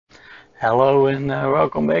Hello and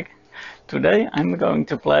welcome back. Today I'm going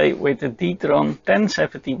to play with the Datron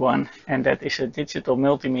 1071 and that is a digital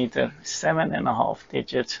multimeter, 7.5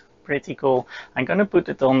 digits. Pretty cool. I'm gonna put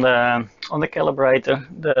it on the calibrator,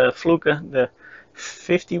 the Fluke, the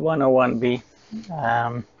 5101B.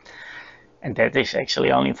 And that is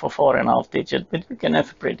actually only for 4.5 digits, but we can have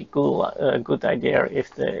a pretty cool, good idea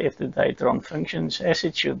if the Datron functions as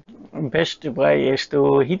it should. The best way is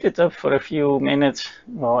to heat it up for a few minutes.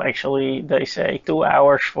 Well, actually, they say 2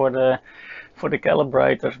 hours for the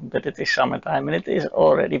calibrator, but it is summertime and it is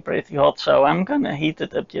already pretty hot, so I'm gonna heat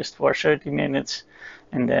it up just for 30 minutes,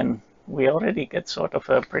 and then we already get sort of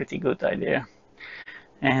a pretty good idea.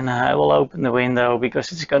 And I will open the window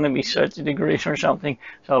because it's going to be 30 degrees or something.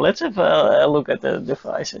 So let's have a look at the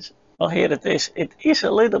devices. Well, here it is. It is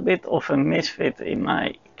a little bit of a misfit in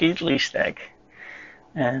my Keithley stack.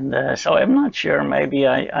 And so I'm not sure, maybe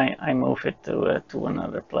I move it to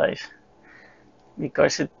another place.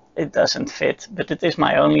 Because it doesn't fit. But it is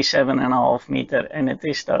my only 7.5 meter and it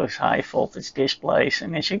is those high voltage displays.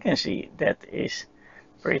 And as you can see, that is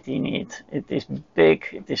pretty neat. It is big,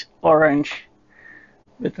 it is orange.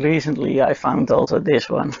 But recently I found also this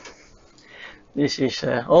one. This is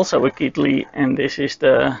also a Keithley, and this is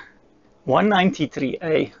the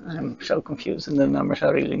 193A. I'm so confused in the numbers, I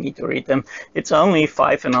really need to read them. It's only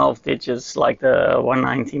 5.5 digits like the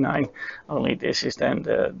 199, only this is then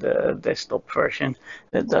the desktop version.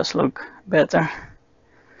 That does look better.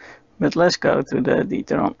 But let's go to the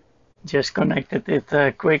Datron. Just connected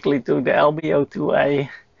it quickly to the LBO2A.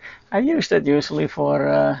 I use that usually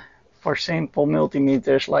for simple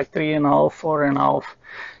multimeters like 3.5, 4.5.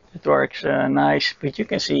 It works nice, but you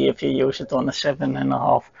can see if you use it on a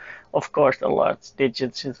 7.5, of course the large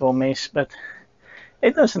digits it will miss, but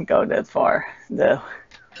it doesn't go that far though.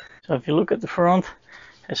 So if you look at the front,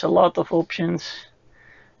 it has a lot of options.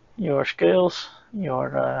 Your scales,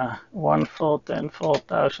 your 1 volt, 10 volt,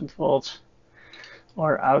 1000 volts,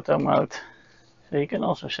 or auto mode. So you can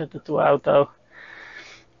also set it to auto,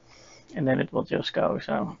 and then it will just go.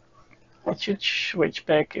 So it should switch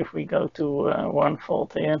back if we go to 1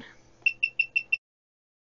 volt here.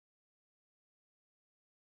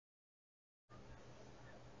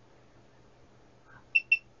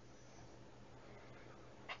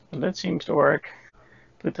 So that seems to work.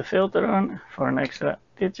 Put the filter on for an extra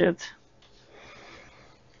digit.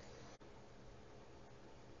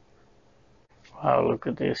 Wow, look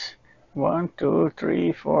at this. 1, 2,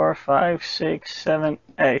 3, 4, 5, 6, 7,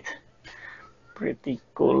 8. Pretty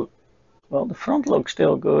cool. Well, the front looks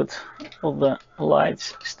still good. All the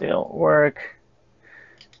lights still work.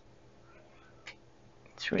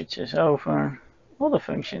 Switches over. All the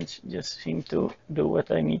functions just seem to do what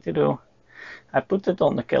they need to do. I put it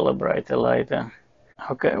on the calibrator later.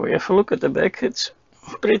 Okay, we have a look at the back. It's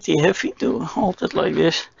pretty heavy to hold it like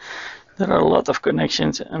this. There are a lot of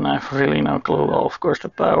connections and I've really no clue. Well, of course the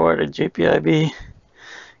power, the GPIB,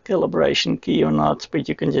 calibration key or not, but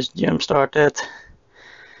you can just jump start that.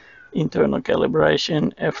 Internal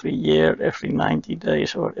calibration every year, every 90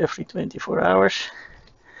 days or every 24 hours.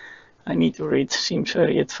 I need to read, seems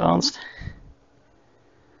very advanced.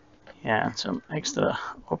 Yeah, some extra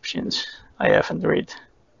options I haven't read.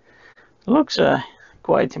 Looks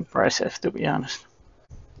quite impressive, to be honest.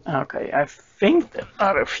 Okay, I think there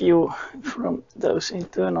are a few from those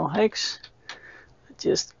internal hacks.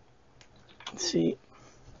 Just see.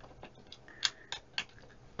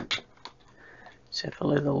 Let's have a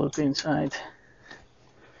little look inside.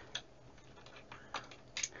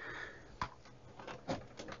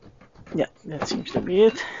 Yeah, that seems to be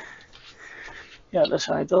it. The other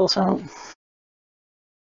side also.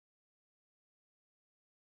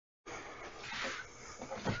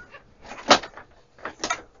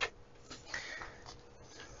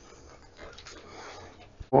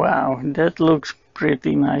 Wow, that looks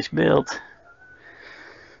pretty nice build.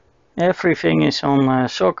 Everything is on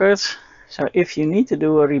sockets. So if you need to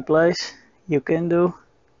do a replace, you can do.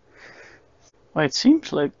 Well, it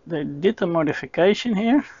seems like they did a modification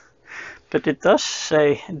here, but it does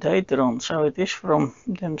say Datron, so it is from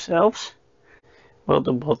themselves. Well,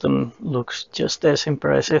 the bottom looks just as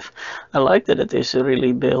impressive. I like that it is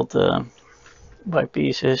really built by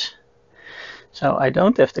pieces. So I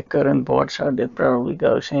don't have the current board, so that probably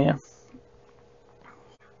goes here.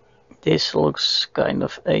 This looks kind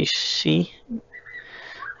of AC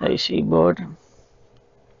board. I'm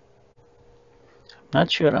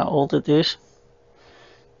not sure how old it is,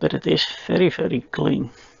 but it is very, very clean.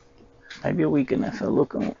 Maybe we can have a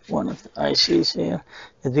look on one of the ICs here,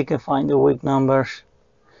 that we can find the week numbers.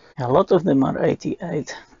 A lot of them are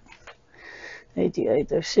 88.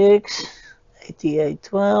 8806,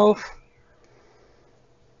 8812,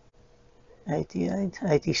 88,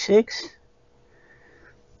 86,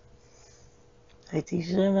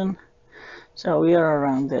 87. So we are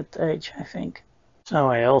around that age, I think. So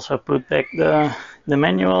I also put back the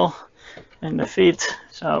manual and the feet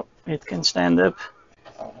so it can stand up.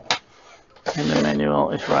 And the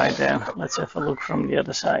manual is right there. Let's have a look from the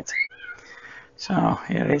other side. So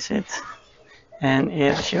here is it. And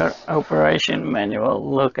here's your operation manual.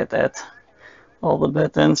 Look at that. All the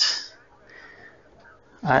buttons.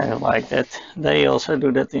 I like that. They also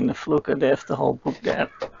do that in the Fluke. They have the whole book there.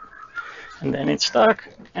 And then it's stuck.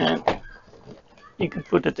 And you can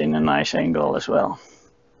put it in a nice angle as well.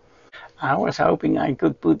 I was hoping I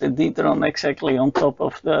could put the Datron exactly on top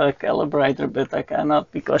of the calibrator, but I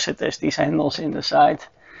cannot because it has these handles in the side.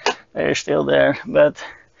 They're still there, but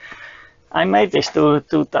I made this too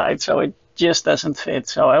tight, so it just doesn't fit.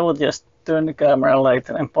 So I will just turn the camera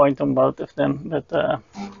later and point on both of them. But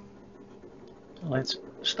let's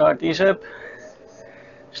start these up.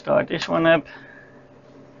 Start this one up.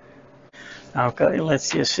 Okay,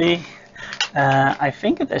 let's just see. I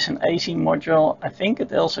think it has an AC module. I think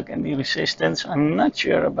it also can be resistance. I'm not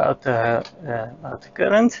sure about the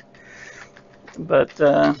current, but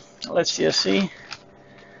let's just see.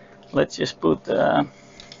 Let's just put to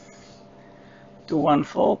 1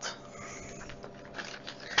 volt.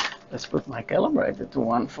 Let's put my calibrator to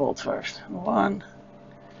 1 volt first. 1,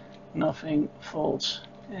 nothing, volts,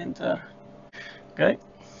 enter. Okay,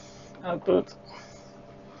 output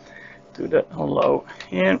to the low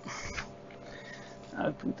here.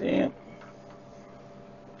 Output here,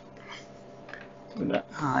 to the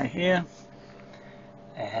high here,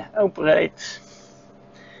 operate,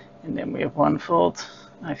 and then we have 1 volt.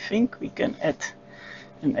 I think we can add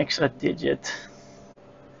an extra digit.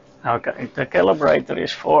 Okay, the calibrator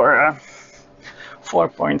is for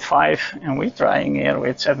 4.5 and we're trying here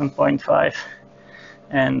with 7.5.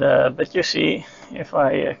 And but you see, if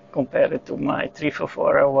I compare it to my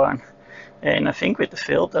 34401, and I think with the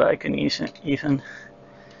filter I can even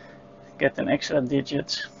get an extra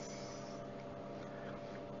digit.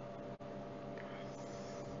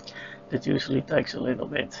 That usually takes a little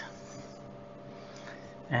bit.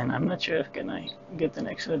 And I'm not sure if can I get an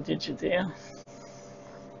extra digit here.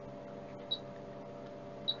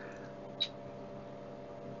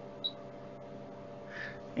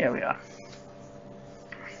 Here we are.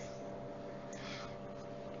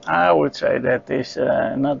 I would say that is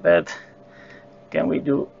not bad. Can we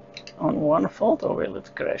do on 1 volt or will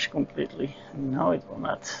it crash completely? No, it will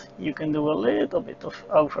not. You can do a little bit of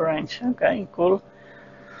overrange. Okay, cool.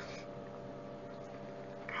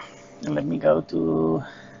 And let me go to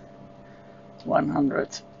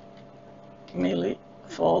 100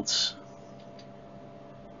 millivolts.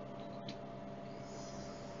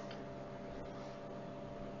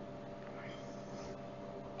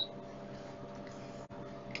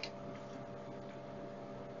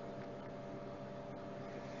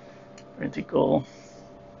 Pretty cool.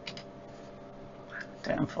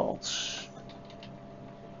 10 volts.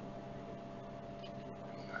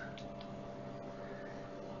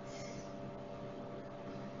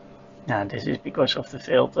 Now this is because of the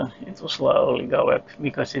filter. It will slowly go up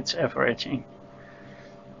because it's averaging.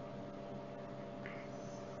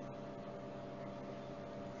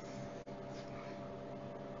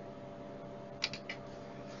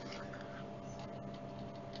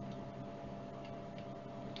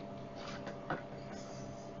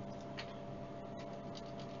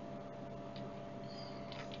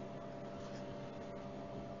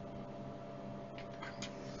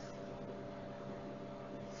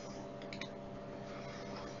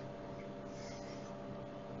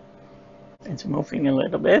 It's moving a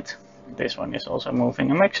little bit. This one is also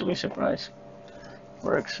moving. I'm actually surprised.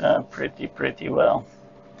 Works pretty well.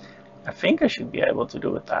 I think I should be able to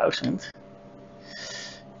do 1000.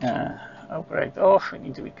 Operate off. We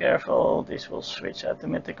need to be careful. This will switch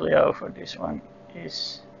automatically over. This one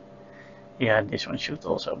is, yeah, this one should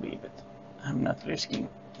also be, but I'm not risking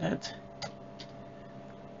that.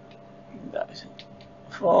 1000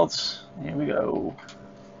 volts. Here we go.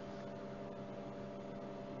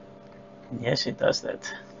 Yes, it does that.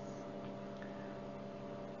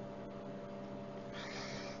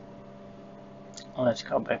 Let's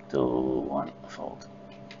go back to 1 volt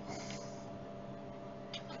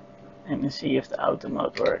and see if the auto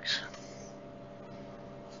mode works.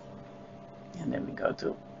 And then we go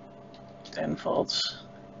to 10 volts.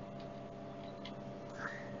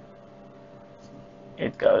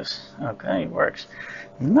 It goes. Okay, it works.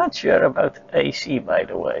 Not sure about AC, by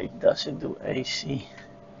the way. Does it do AC?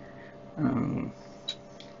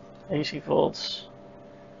 AC volts.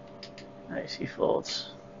 AC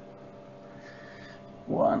volts.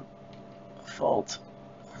 1 volt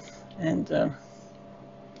and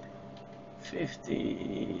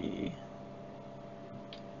 50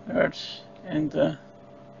 hertz, and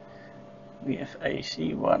we have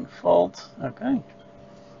AC 1 volt. Okay.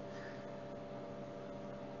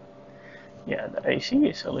 Yeah, the AC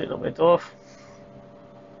is a little bit off.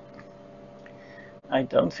 I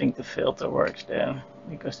don't think the filter works there,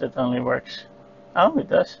 because that only works. Oh, it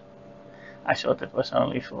does. I thought it was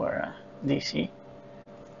only for DC.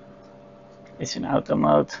 It's in auto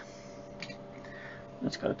mode.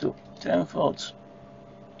 Let's go to 10 volts.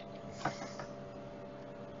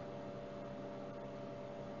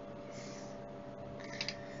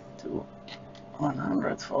 To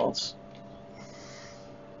 100 volts.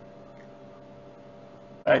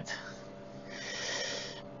 Right.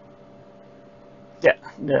 Yeah,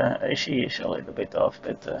 the AC is a little bit off,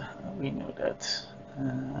 but we knew that.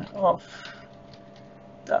 Off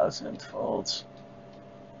 1000 volts.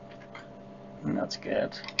 I'm not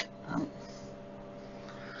scared.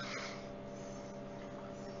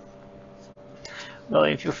 Well,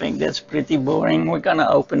 if you think that's pretty boring, we're gonna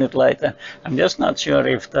open it later. I'm just not sure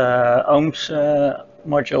if the ohms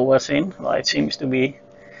module was in. Well, it seems to be.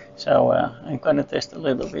 So I'm gonna test a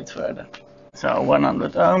little bit further. So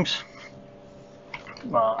 100 ohms.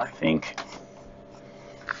 Well, I think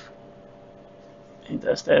it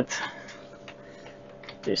does that.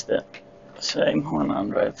 It is the same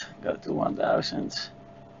 100. Go to 1000.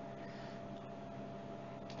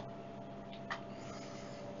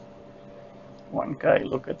 1K,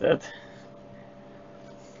 look at that.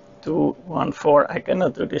 214. I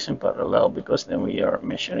cannot do this in parallel because then we are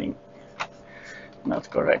measuring not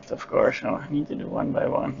correct, of course. So I need to do one by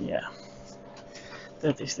one. Yeah,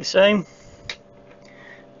 that is the same.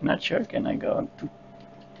 Not sure. Can I go to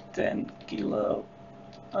 10 kilo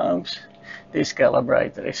ohms? This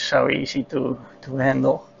calibrator is so easy to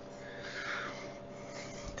handle.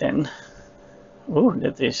 10. Oh,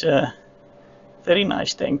 that is very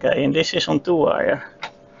nice 10K, and this is on 2-wire.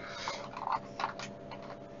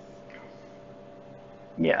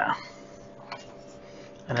 Yeah.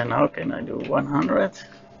 I don't know, can I do 100?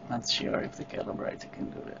 Not sure if the calibrator can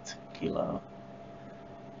do that. Kilo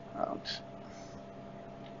ohms.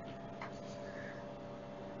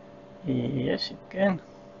 Yes, it can.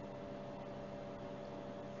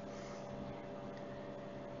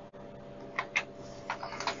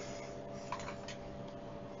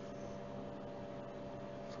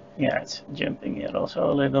 Yeah, it's jumping here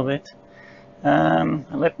also a little bit.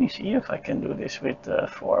 Let me see if I can do this with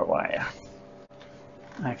 4-wire.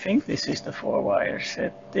 I think this is the 4-wire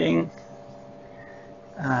setting.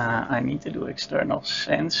 I need to do external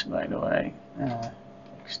sense, by the way.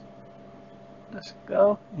 Does it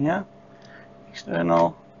go? Yeah.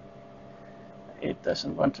 External. It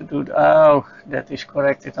doesn't want to do. Oh, that is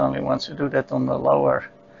correct. It only wants to do that on the lower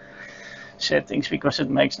settings because it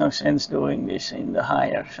makes no sense doing this in the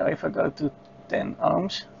higher. So if I go to 10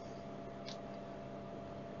 ohms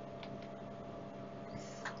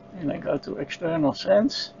and I go to external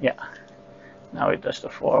sense, yeah, now it does the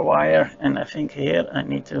 4-wire, and I think here I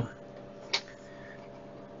need to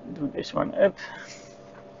do this one up.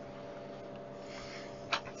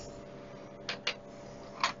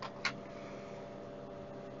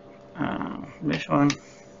 This one,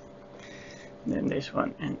 then this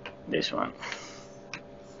one, and this one.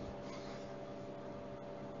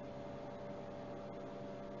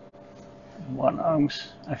 One ohms.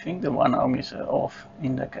 I think the 1 ohm is off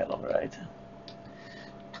in the calibrator.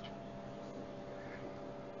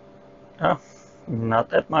 Oh, not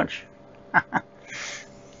that much.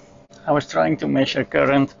 I was trying to measure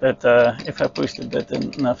current, but if I pushed the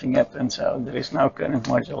button, nothing happened, so there is no current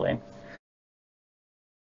module in.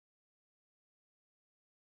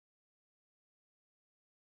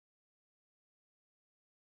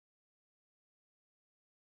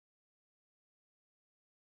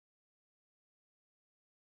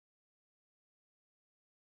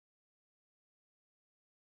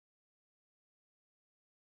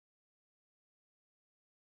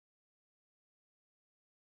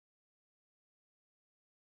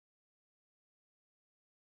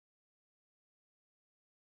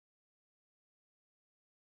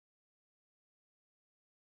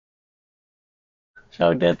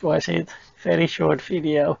 So that was it. Very short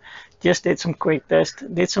video. Just did some quick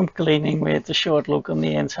test, did some cleaning with a short look on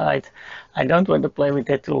the inside. I don't want to play with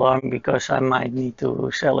that too long because I might need to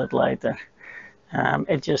sell it later.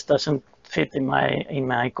 It just doesn't fit in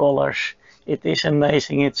my colors. It is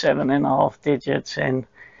amazing. It's 7.5 digits and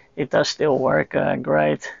it does still work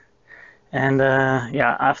great. And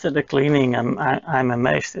yeah, after the cleaning, I'm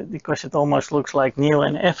amazed because it almost looks like new,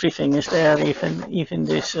 and everything is there, even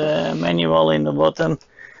this manual in the bottom.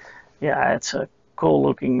 Yeah, it's a cool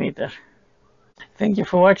looking meter. Thank you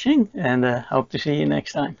for watching, and hope to see you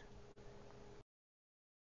next time.